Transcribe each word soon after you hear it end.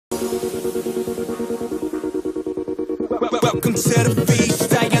Welcome to the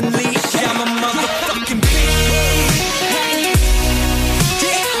feast, I unleash, I'm a motherfucking beast.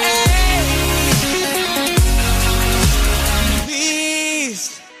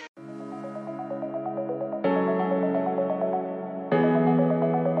 Beast.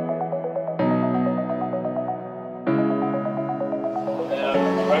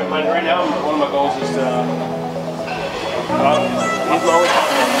 Right now, one of my goals is to he's low.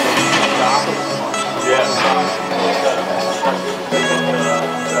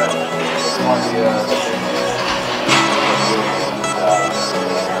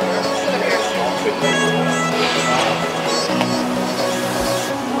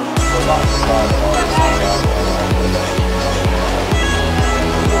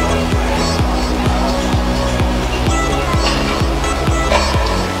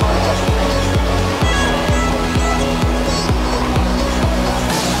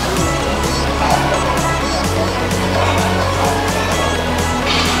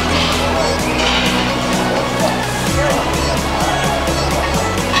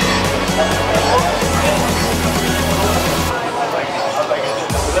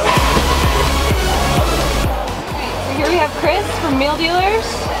 Meal dealers?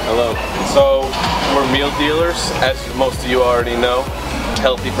 Hello. So we're meal dealers, as most of you already know.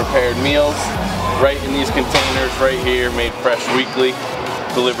 Healthy prepared meals right in these containers right here, made fresh weekly,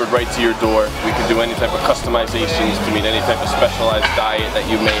 delivered right to your door. We can do any type of customizations to meet any type of specialized diet that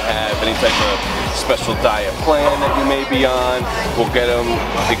you may have, any type of special diet plan that you may be on. We'll get them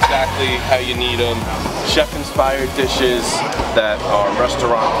exactly how you need them. Chef-inspired dishes that are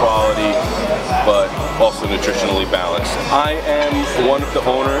restaurant quality, but also nutritionally balanced. I am one of the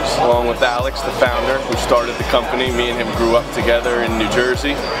owners, along with Alex, the founder, who started the company. Me and him grew up together in New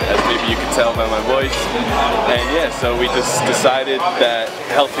Jersey, as maybe you can tell by my voice. And yeah, so we just decided that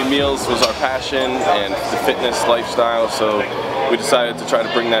healthy meals was our passion and the fitness lifestyle, so we decided to try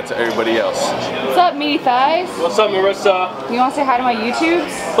to bring that to everybody else. What's up, meaty thighs? What's up, Marissa? You want to say hi to my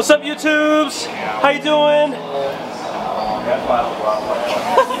YouTubes? What's up, YouTubes? How you doing?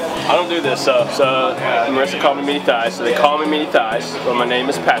 I don't do this, so Marissa called me Meaty Thighs, so they call me Meaty Thighs, but my name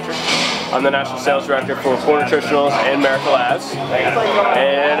is Patrick. I'm the National Sales Director for Core Nutritionals and America Labs.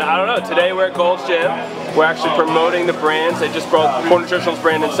 And I don't know, today we're at Gold's Gym. We're actually promoting the brands. They just brought the Core Nutritionals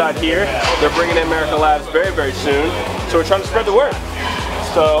brand inside here. They're bringing in America Labs very, very soon. So we're trying to spread the word.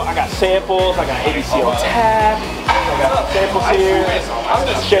 So I got samples, I got ABC on tap, I got samples here,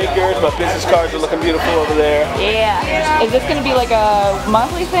 shakers, my business cards are looking beautiful over there. Yeah. Is this going to be like a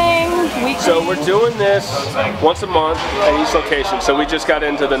monthly thing? Weekly? So we're doing this once a month at each location. So we just got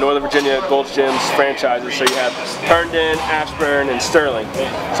into the Northern Virginia Gold's Gyms franchises. So you have Herndon, Ashburn, and Sterling.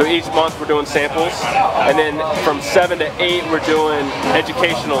 So each month we're doing samples. And then from 7 to 8 we're doing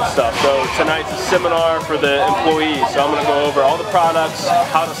educational stuff. So tonight's a seminar for the employees. So I'm going to go over all the products,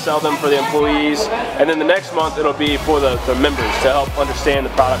 how to sell them for the employees, and then the next month it'll be for the members to help understand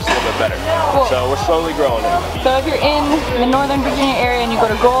the products a little bit better. Cool. So we're slowly growing it. So if you're in the Northern Virginia area and you go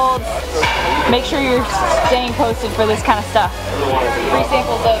to Gold's, make sure you're staying posted for this kind of stuff. Free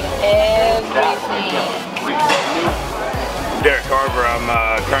samples of everything. Derek Carver, I'm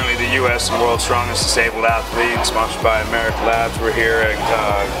currently the U.S. and World's Strongest Disabled Athlete, sponsored by America Labs. We're here at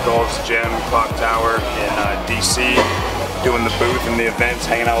Gold's Gym, Clock Tower in D.C., doing the booth and the events,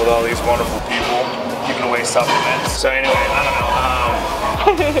 hanging out with all these wonderful people, giving away supplements. So anyway, I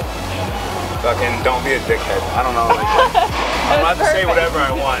don't know, fucking don't be a dickhead. I don't know, like, I'm allowed to say whatever I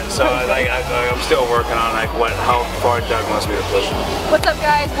want, so like, I'm still working on like how far Doug wants me to push it. What's up,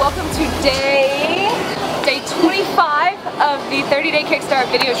 guys? Welcome to day 25 of the 30-day Kickstart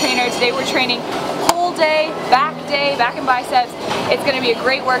video trainer. Today we're training whole day, back and biceps. It's going to be a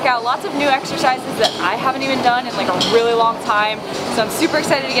great workout. Lots of new exercises that I haven't even done in like a really long time. So I'm super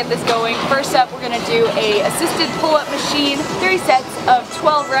excited to get this going. First up, we're going to do a assisted pull-up machine, 3 sets of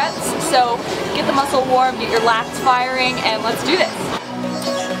 12 reps. So get the muscle warm, get your lats firing, and let's do this.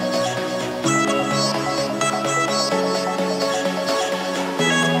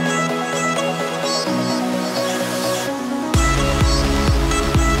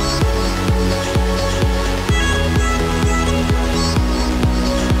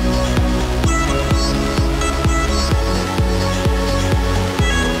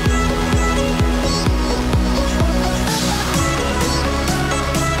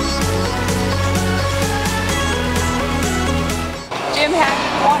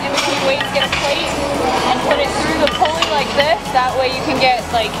 Get a plate and put it through the pulley like this. That way you can get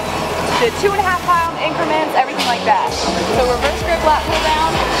like the 2.5-pound increments, everything like that. So reverse grip lat pull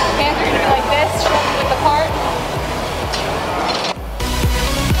down. Hands are going to be like this, shoulder with the cart.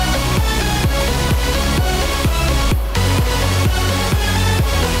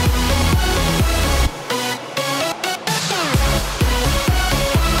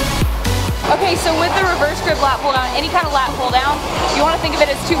 pull down, any kind of lat pull down, you want to think of it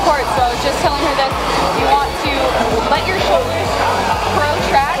as two parts. So I was just telling her this. You want to let your shoulders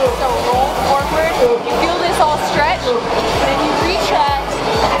protract, so roll forward. You feel this all stretch, then you retract,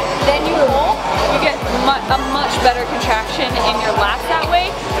 then you roll. You get a much better contraction in your lats that way,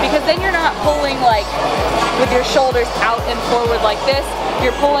 because then you're not pulling like with your shoulders out and forward like this.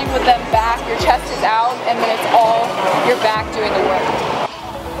 You're pulling with them back, your chest is out, and then it's all your back doing the work.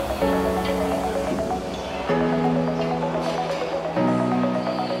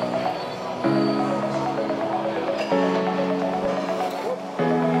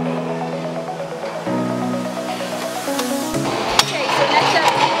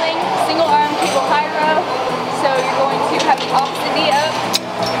 Opposite knee up,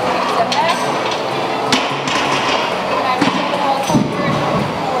 step back, and forward,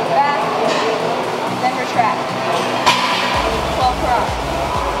 pull it back, then retract. 12 cross.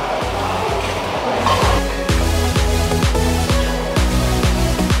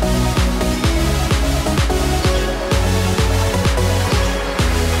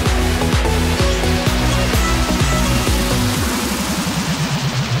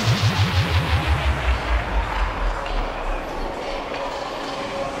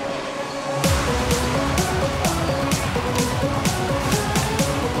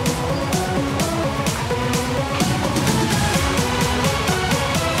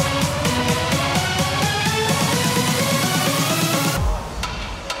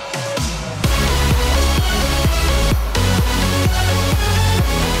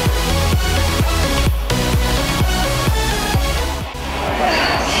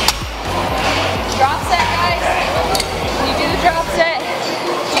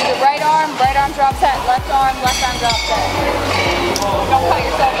 Drop set, left arm drop set. Don't cut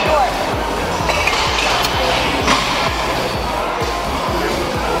yourself short.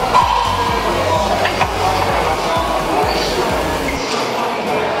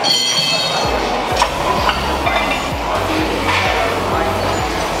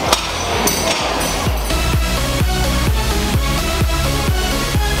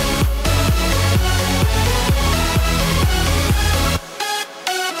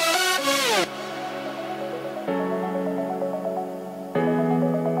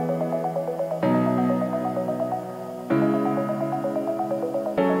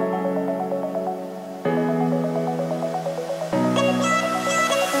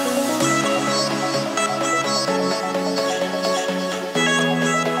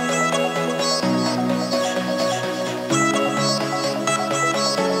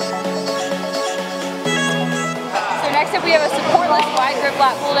 Next up we have a supportless wide grip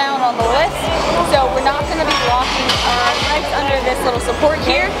lat pull down on the list. So we're not going to be locking our legs under this little support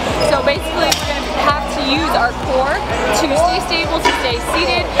here. So basically we're going to have to use our core to stay stable, to stay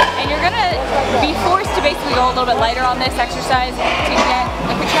seated, and you're going to be forced to basically go a little bit lighter on this exercise to get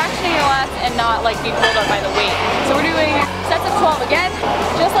a contraction in your lats and not like be pulled up by the weight. So we're doing sets of 12 again,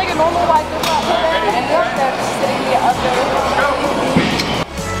 just like a normal wide grip lat pull down, and we're sitting under.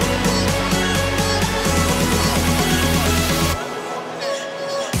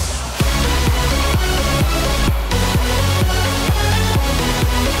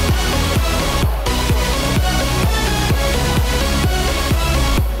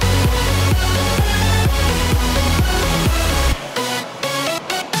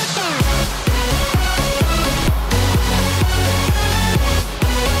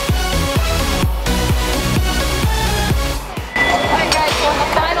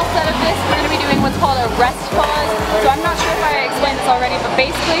 What's called a rest pause. So I'm not sure if I explained this already, but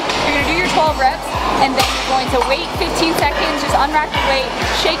basically you're going to do your 12 reps and then you're going to wait 15 seconds, just unrack the weight,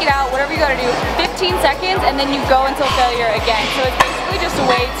 shake it out, whatever you got to do, 15 seconds, and then you go until failure again. So it's basically just a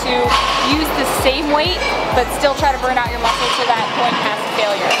way to use the same weight but still try to burn out your muscles to that point past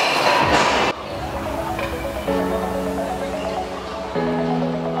failure.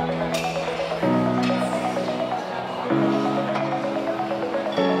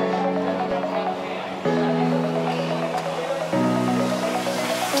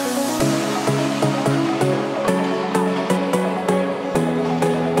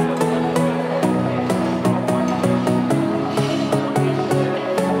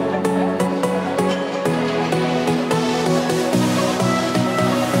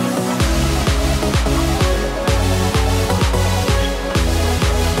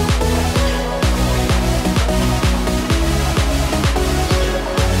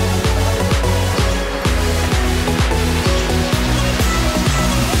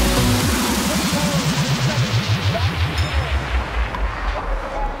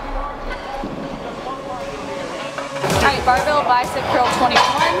 bicep curl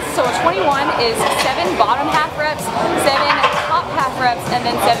 21s. So a 21 is 7 bottom half reps, 7 top half reps, and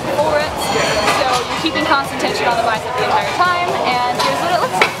then 7 full reps. So you're keeping constant tension on the bicep the entire time, and here's what it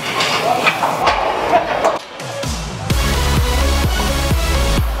looks like.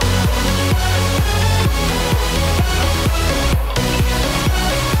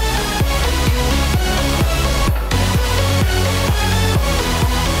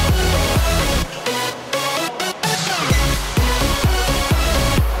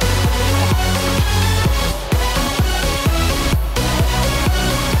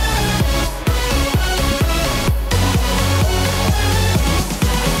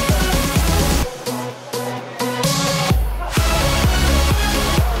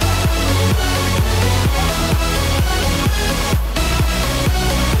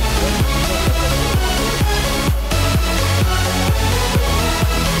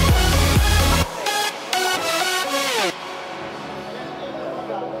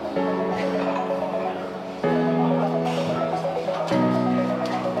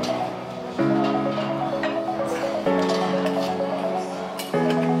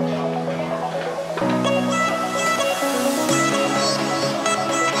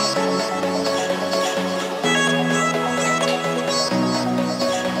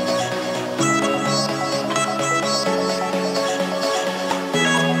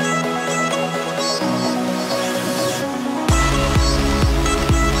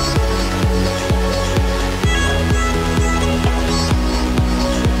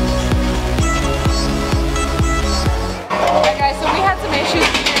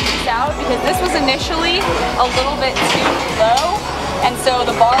 Because this was initially a little bit too low, and so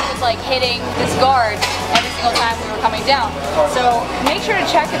the bar was like hitting this guard every single time we were coming down. So make sure to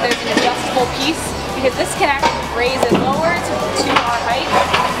check if there's an adjustable piece, because this can actually raise it lower to our height,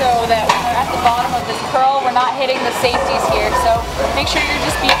 so that when we're at the bottom of this curl, we're not hitting the safeties here. So make sure you're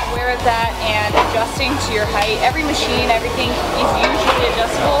just being aware of that and adjusting to your height. Every machine, everything is usually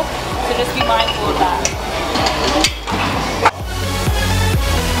adjustable, so just be mindful of that.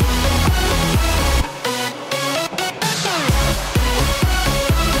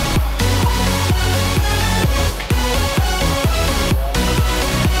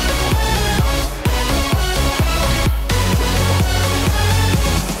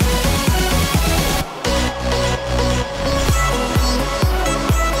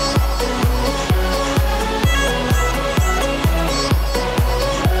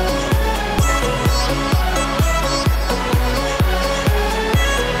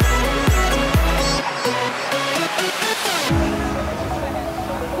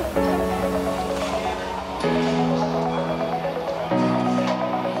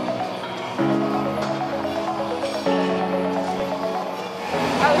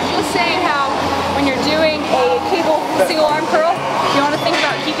 Saying how when you're doing a cable single arm curl, you want to think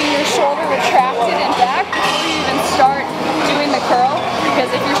about keeping your shoulder retracted and back before you even start doing the curl, because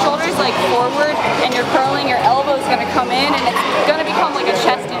if your shoulder is like forward and you're curling, your elbow is going to come in and it's going to become like a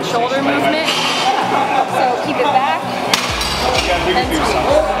chest and shoulder movement. So keep it back and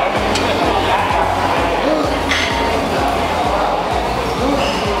squeeze.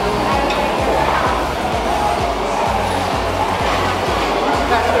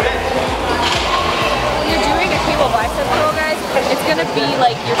 Bicep curl, guys, it's going to be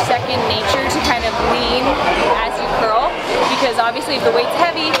like your second nature to kind of lean as you curl, because obviously if the weight's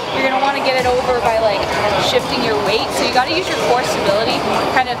heavy, you're going to want to get it over by like shifting your weight. So you got to use your core stability,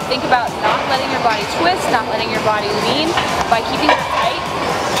 kind of think about not letting your body twist, not letting your body lean, by keeping it tight,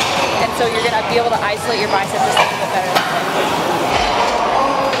 and so you're going to be able to isolate your biceps just a little bit better.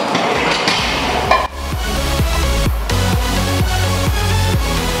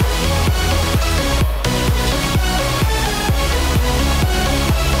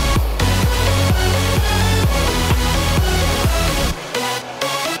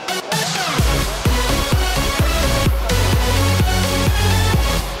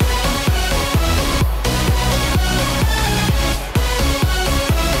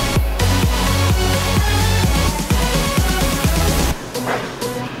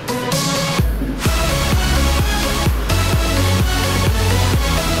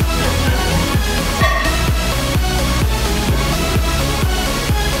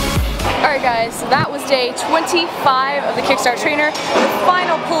 Guys, so that was day 25 of the Kickstart Trainer, the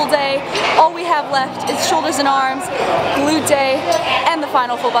final pull day. All we have left is shoulders and arms, glute day, and the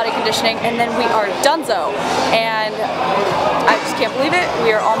final full body conditioning, and then we are donezo. And I just can't believe it.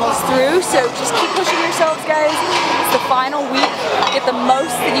 We are almost through, so just keep pushing yourselves, guys. It's the final week. Get the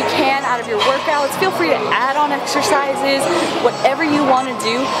most that you can out of your workouts. Feel free to add on exercises, whatever you want to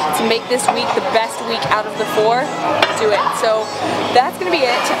do to make this week the best week out of the 4, do it. So that's going to be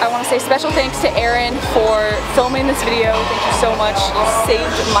it. I want to say special thanks to Erin for filming this video. Thank you so much. You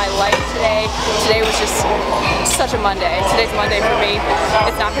saved my life today. Today was just such a Monday. Today's Monday for me.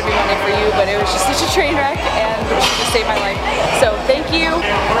 It's not going to be Monday for you, but it was just such a train wreck and it just saved my life. So thank you.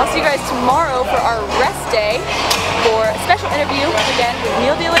 I'll see you guys tomorrow for our rest day for a special interview again with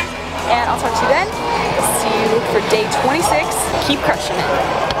meal dealers, and I'll talk to you then. See you for day 26. Keep crushing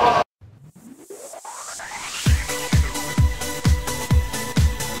it.